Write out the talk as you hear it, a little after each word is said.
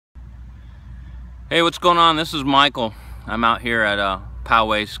Hey, what's going on? This is Michael. I'm out here at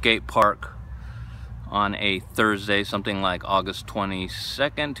Poway Skate Park on a Thursday, something like August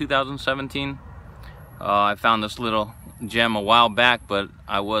 22nd, 2017. I found this little gem a while back, but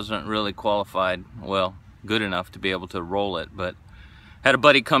I wasn't really qualified, well, good enough to be able to roll it. But had a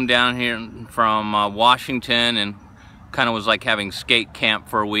buddy come down here from Washington and kind of was like having skate camp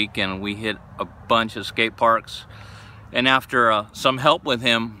for a week, and we hit a bunch of skate parks. And after some help with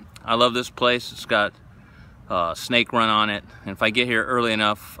him, I love this place. It's got snake run on it, and if I get here early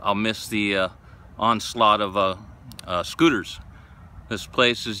enough, I'll miss the onslaught of scooters. This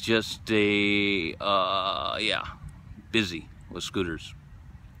place is just busy with scooters.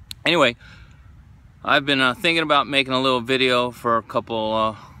 Anyway, I've been thinking about making a little video for a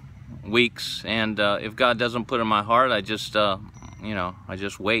couple weeks, and if God doesn't put it in my heart, I just I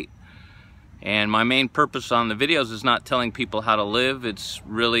just wait. And my main purpose on the videos is not telling people how to live. It's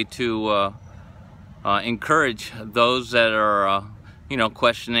really to encourage those that are,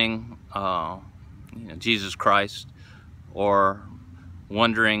 questioning, Jesus Christ, or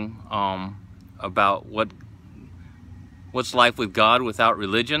wondering about what's life with God without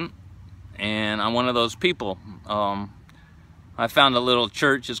religion. And I'm one of those people. I found a little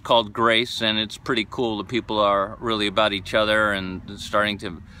church. It's called Grace, and it's pretty cool. The people are really about each other and starting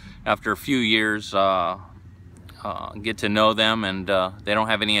to, after a few years, get to know them, and they don't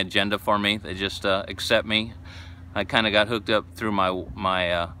have any agenda for me. They just accept me. I kind of got hooked up through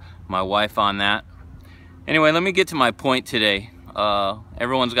my wife on that. Anyway, let me get to my point today.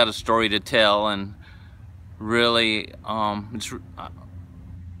 Everyone's got a story to tell, and really, I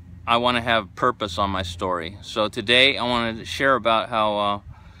want to have purpose on my story. So today, I wanted to share about how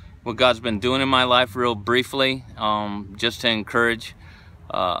what God's been doing in my life, real briefly, just to encourage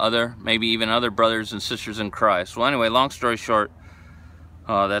maybe even other brothers and sisters in Christ. Well, anyway, long story short,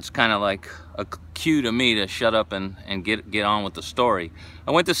 that's kind of like a cue to me to shut up and get on with the story.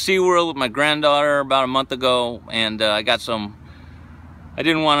 I went to SeaWorld with my granddaughter about a month ago, and I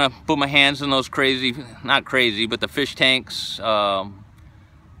didn't want to put my hands in those not crazy, but the fish tanks.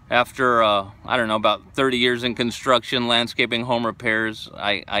 After, I don't know, about 30 years in construction, landscaping, home repairs,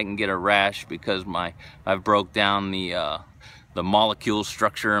 I can get a rash because I've broke down the molecule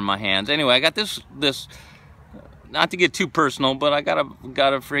structure in my hands. Anyway, I got this not to get too personal, but I got a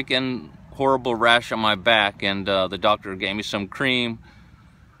freaking horrible rash on my back, and the doctor gave me some cream.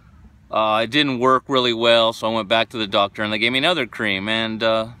 It didn't work really well, so I went back to the doctor, and they gave me another cream, and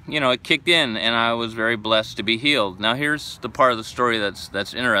it kicked in, and I was very blessed to be healed. Now here's the part of the story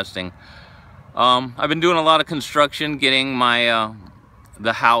that's interesting. I've been doing a lot of construction, getting my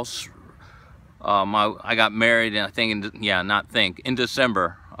the house. I got married, and in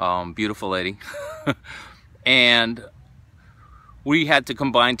December. Beautiful lady. And we had to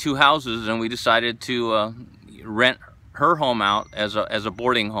combine two houses, and we decided to rent her home out as a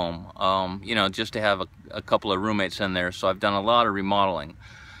boarding home, just to have a couple of roommates in there. So I've done a lot of remodeling.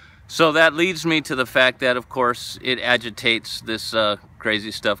 So that leads me to the fact that, of course, it agitates this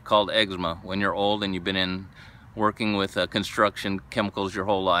crazy stuff called eczema. When you're old and you've been working with construction chemicals your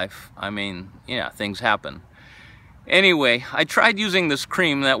whole life, I mean, things happen. Anyway, I tried using this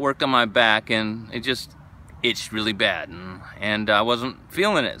cream that worked on my back, and it just itched really bad, and I wasn't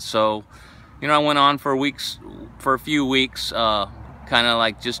feeling it. So I went on for a few weeks, kind of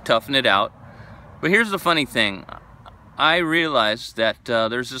like just toughing it out. But here's the funny thing. I realized that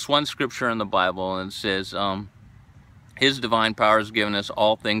there's this one scripture in the Bible, and it says, His divine power has given us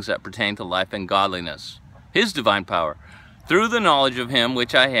all things that pertain to life and godliness. His divine power, through the knowledge of Him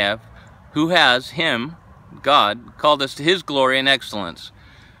which I have, who has, Him, God, called us to His glory and excellence,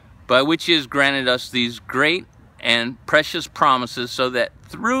 by which He has granted us these great and precious promises, so that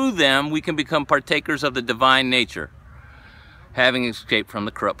through them we can become partakers of the divine nature, having escaped from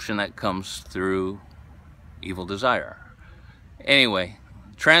the corruption that comes through evil desire. Anyway,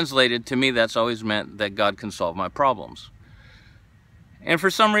 translated to me, that's always meant that God can solve my problems. And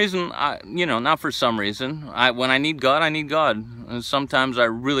for some reason, not for some reason, when I need God, I need God. And sometimes I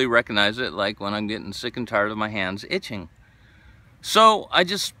really recognize it, like when I'm getting sick and tired of my hands itching. So I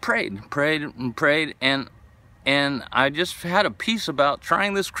just prayed, and I just had a peace about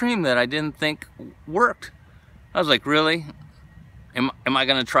trying this cream that I didn't think worked. I was like, really? Am I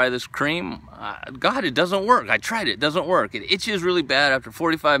going to try this cream? God, it doesn't work. I tried it. It doesn't work. It itches really bad. After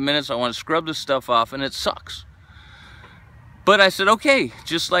 45 minutes, I want to scrub this stuff off, and it sucks. But I said, okay,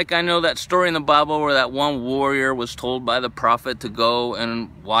 just like I know that story in the Bible where that one warrior was told by the prophet to go and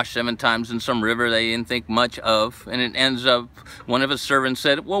wash 7 times in some river they didn't think much of, and it ends up, one of his servants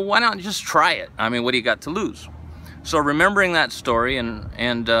said, well, why not just try it? I mean, what do you got to lose? So remembering that story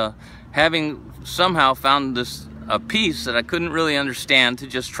and having somehow found a piece that I couldn't really understand to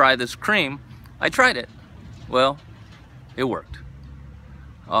just try this cream, I tried it. Well, it worked.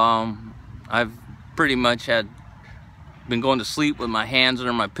 I've pretty much been going to sleep with my hands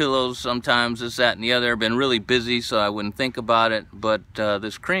under my pillows sometimes, this, that, and the other. Been really busy, so I wouldn't think about it. But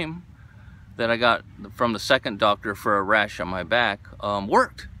this cream that I got from the second doctor for a rash on my back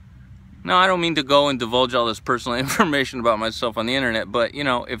worked. Now, I don't mean to go and divulge all this personal information about myself on the internet, but you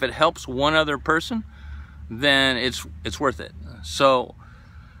know, if it helps one other person, then it's worth it. So,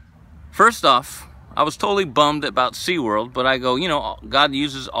 first off, I was totally bummed about SeaWorld, but I go, you know, God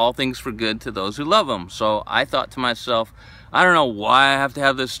uses all things for good to those who love Him. So I thought to myself, I don't know why I have to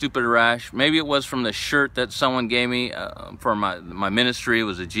have this stupid rash. Maybe it was from the shirt that someone gave me for my ministry. It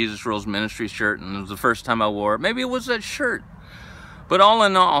was a Jesus Rules ministry shirt, and it was the first time I wore it. Maybe it was that shirt. But all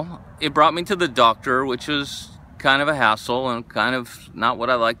in all, it brought me to the doctor, which was kind of a hassle and kind of not what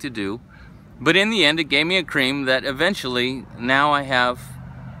I like to do. But in the end, it gave me a cream that eventually, now I have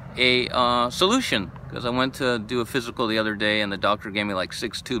a solution, because I went to do a physical the other day and the doctor gave me like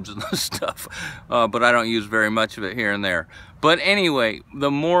 6 tubes of this stuff, but I don't use very much of it here and there. But anyway, the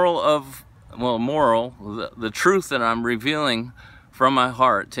the truth that I'm revealing from my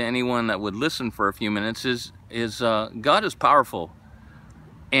heart to anyone that would listen for a few minutes is God is powerful,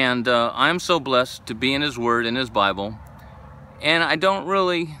 and I'm so blessed to be in His Word, in His Bible, and I don't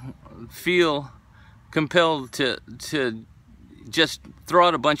really feel compelled to just throw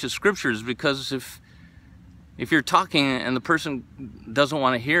out a bunch of scriptures, because if you're talking and the person doesn't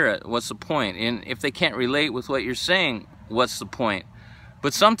want to hear it, what's the point? And if they can't relate with what you're saying, what's the point?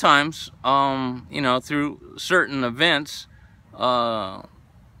 But sometimes, you know, through certain events,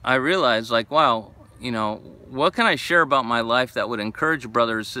 I realize, like, wow, you know, what can I share about my life that would encourage a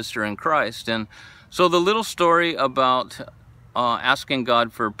brother or sister in Christ? And so the little story about asking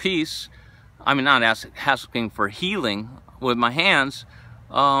God for peace, I mean, not asking for healing with my hands,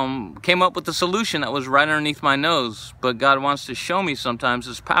 came up with the solution that was right underneath my nose. But God wants to show me sometimes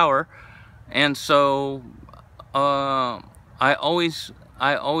His power, and so I always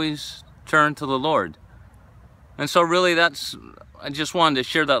turn to the Lord. And so really, I just wanted to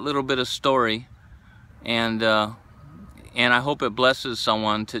share that little bit of story, and I hope it blesses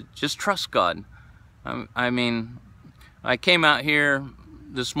someone to just trust God. I mean, I came out here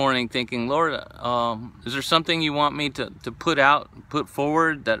this morning thinking, Lord, is there something you want me to put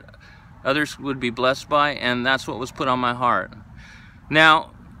forward that others would be blessed by? And that's what was put on my heart.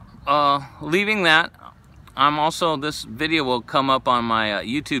 Now, leaving that, this video will come up on my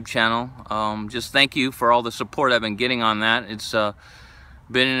YouTube channel. Just thank you for all the support I've been getting on that. It's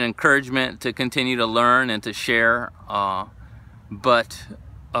been an encouragement to continue to learn and to share. But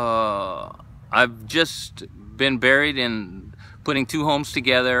I've just been buried in putting 2 homes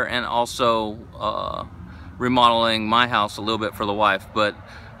together, and also remodeling my house a little bit for the wife. But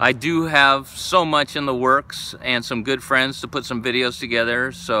I do have so much in the works and some good friends to put some videos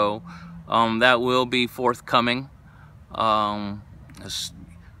together, so that will be forthcoming. I think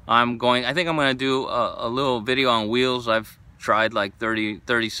I'm going to do a little video on wheels. I've tried like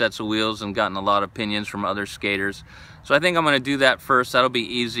 30 sets of wheels and gotten a lot of opinions from other skaters. So I think I'm going to do that first. That'll be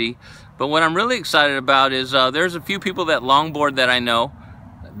easy. But what I'm really excited about is there's a few people that longboard that I know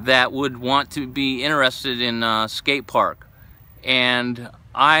that would want to be interested in skate park. And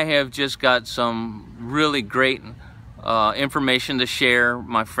I have just got some really great information to share.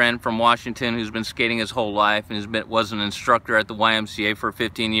 My friend from Washington, who's been skating his whole life and was an instructor at the YMCA for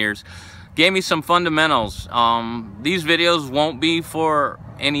 15 years, gave me some fundamentals. These videos won't be for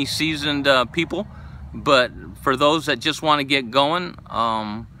any seasoned people, but for those that just want to get going,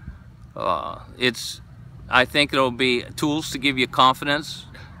 I think it'll be tools to give you confidence.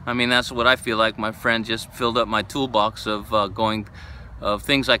 I mean, that's what I feel like. My friend just filled up my toolbox of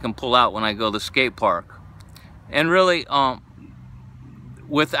things I can pull out when I go to the skate park. And really, I'm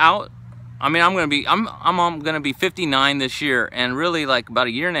gonna be 59 this year, and really, like about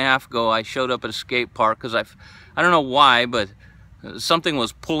a year and a half ago, I showed up at a skate park because I don't know why, but something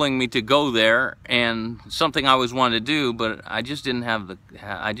was pulling me to go there, and something I always wanted to do, but I just didn't have it.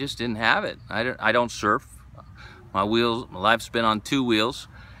 I don't surf. My life's been on 2 wheels,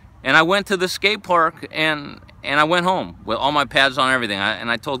 and I went to the skate park, and I went home with all my pads on and everything. And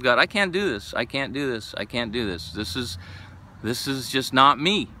I told God, I can't do this. I can't do this. I can't do this. This is just not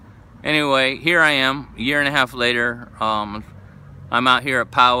me. Anyway, here I am, a year and a half later. I'm out here at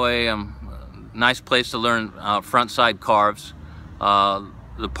Poway. Nice place to learn front side carves.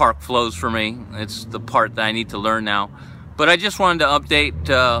 The park flows for me. It's the part that I need to learn now. But I just wanted to update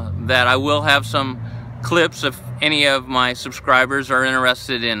that I will have some clips if any of my subscribers are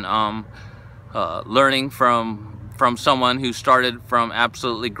interested in learning from someone who started from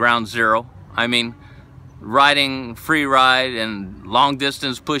absolutely ground zero. I mean, riding free ride and long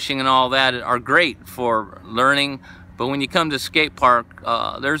distance pushing and all that are great for learning, but when you come to skate park,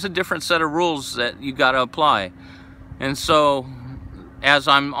 there's a different set of rules that you got to apply. And so, as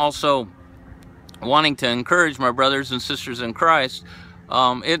I'm also wanting to encourage my brothers and sisters in Christ,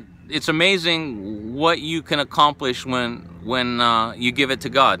 it's amazing what you can accomplish when you give it to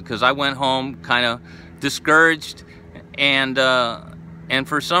God. Because I went home kind of discouraged, and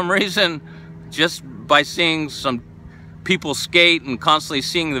for some reason, just by seeing some people skate and constantly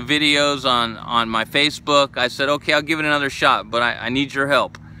seeing the videos on my Facebook, I said, okay, I'll give it another shot, but I need your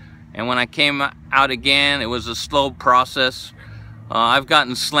help. And when I came out again, it was a slow process. I've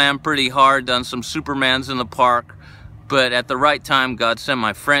gotten slammed pretty hard, done some Supermans in the park, but at the right time, God sent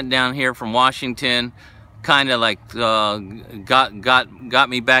my friend down here from Washington, kind of like got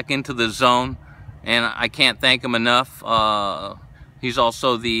me back into the zone, and I can't thank him enough. He's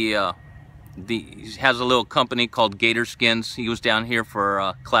also he has a little company called Gator Skins. He was down here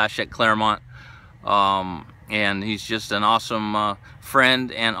for Clash at Claremont, and he's just an awesome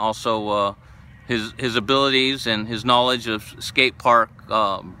friend, and also his abilities and his knowledge of skate park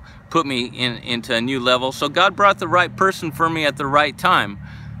put me into a new level. So God brought the right person for me at the right time,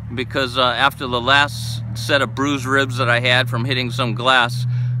 because after the last set of bruised ribs that I had from hitting some glass,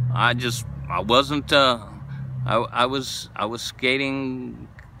 I wasn't I was skating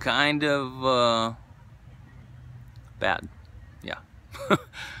kind of bad. Yeah.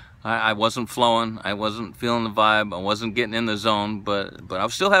 I wasn't flowing, I wasn't feeling the vibe, I wasn't getting in the zone, but I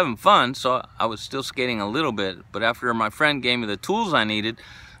was still having fun, so I was still skating a little bit. But after my friend gave me the tools I needed,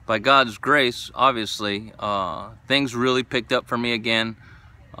 by God's grace, obviously, things really picked up for me again.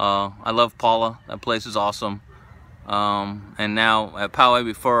 I love Paula, that place is awesome. And now at Poway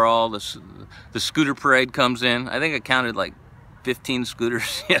Before All, the scooter parade comes in. I think I counted like 15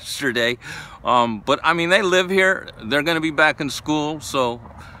 scooters yesterday. But I mean, they live here, they're gonna be back in school, so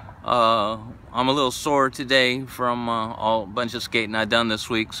I'm a little sore today from a bunch of skating I've done this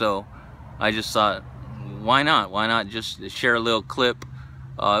week, so I just thought, why not just share a little clip.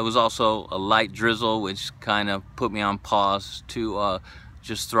 It was also a light drizzle, which kind of put me on pause to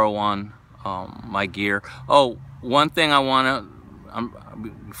just throw on my gear. Oh, one thing I want to,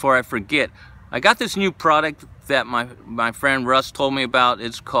 before I forget, I got this new product that my friend Russ told me about.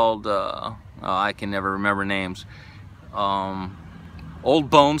 It's called, I can never remember names,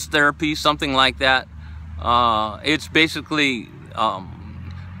 Old Bones Therapy, something like that. It's basically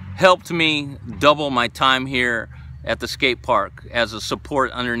helped me double my time here at the skate park as a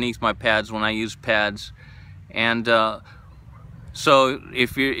support underneath my pads when I use pads. And so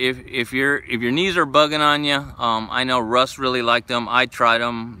if your knees are bugging on you, I know Russ really liked them. I tried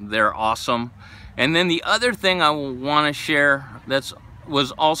them, they're awesome. And then the other thing I want to share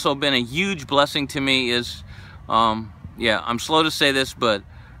was also been a huge blessing to me is, yeah, I'm slow to say this, but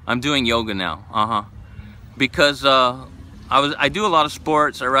I'm doing yoga now. Because I do a lot of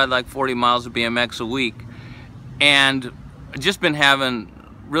sports. I ride like 40 miles of BMX a week, and just been having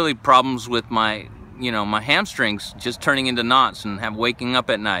really problems with my hamstrings just turning into knots and waking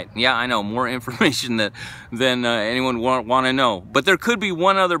up at night. Yeah, I know, more information than anyone want to know. But there could be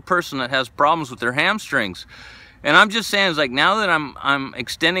one other person that has problems with their hamstrings. And I'm just saying, it's like, now that I'm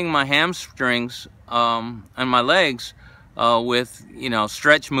extending my hamstrings and my legs with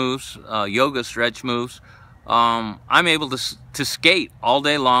stretch moves, yoga stretch moves, I'm able to skate all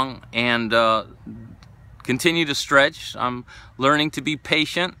day long and continue to stretch. I'm learning to be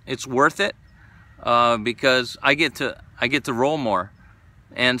patient. It's worth it. Because I get to roll more,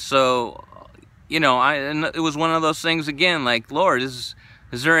 and so and it was one of those things again. Like, Lord, is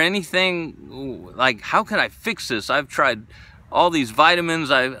there anything, like, how can I fix this? I've tried all these vitamins.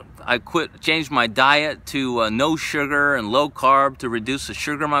 I changed my diet to no sugar and low carb to reduce the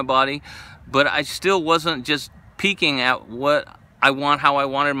sugar in my body, but I still wasn't just peaking at what I want, how I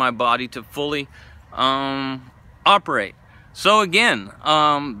wanted my body to fully operate. So again,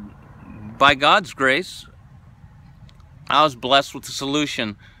 by God's grace, I was blessed with the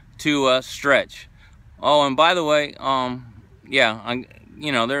solution to stretch. Oh, and by the way, yeah, I'm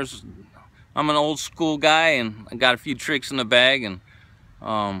an old school guy, and I got a few tricks in the bag, and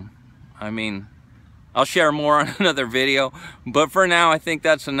I mean, I'll share more on another video, but for now, I think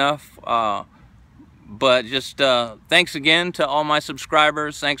that's enough. But just thanks again to all my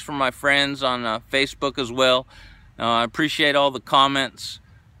subscribers. Thanks for my friends on Facebook as well. I appreciate all the comments.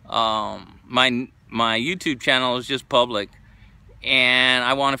 My YouTube channel is just public, And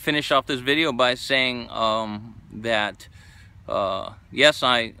I want to finish off this video by saying that yes,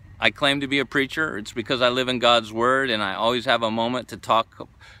 I claim to be a preacher. It's because I live in God's Word, and I always have a moment to talk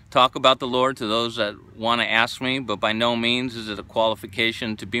about the Lord to those that want to ask me, but by no means is it a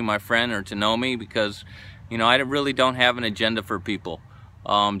qualification to be my friend or to know me, because, you know, I really don't have an agenda for people.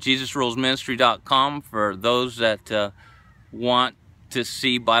 JesusRulesMinistry.com for those that want to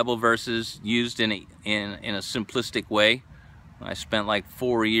see Bible verses used in a simplistic way. I spent like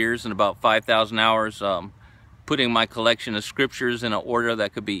 4 years and about 5,000 hours putting my collection of scriptures in an order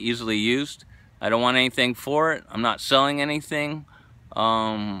that could be easily used. I don't want anything for it. I'm not selling anything.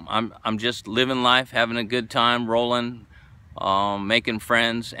 I'm just living life, having a good time, rolling, making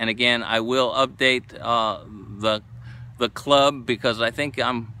friends. And again, I will update the club, because I think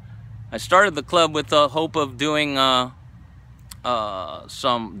I started the club with the hope of doing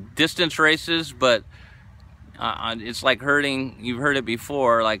some distance races, but it's like herding, you've heard it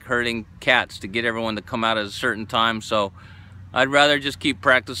before, like herding cats to get everyone to come out at a certain time. So I'd rather just keep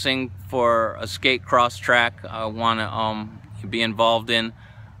practicing for a skate cross track I want to be involved in,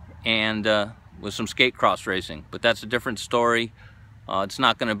 and with some skate cross racing. But that's a different story. It's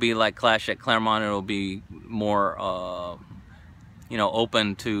not going to be like Clash at Claremont. It'll be more you know,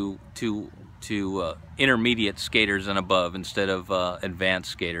 open to intermediate skaters and above instead of advanced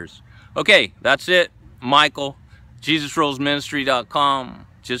skaters. Okay, that's it. Michael, JesusRulesMinistry.com.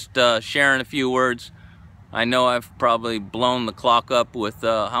 Just sharing a few words. I know I've probably blown the clock up with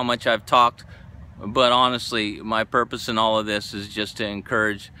how much I've talked, but honestly, my purpose in all of this is just to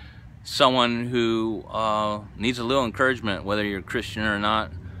encourage someone who needs a little encouragement, whether you're a Christian or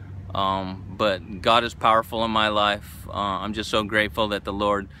not. But God is powerful in my life. I'm just so grateful that the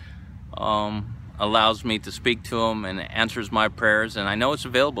Lord allows me to speak to Him and answers my prayers, and I know it's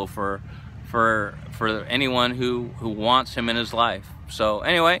available for anyone who wants Him in his life. So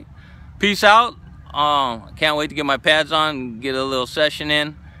anyway, peace out. Can't wait to get my pads on and get a little session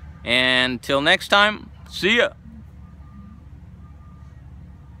in. And till next time, see ya.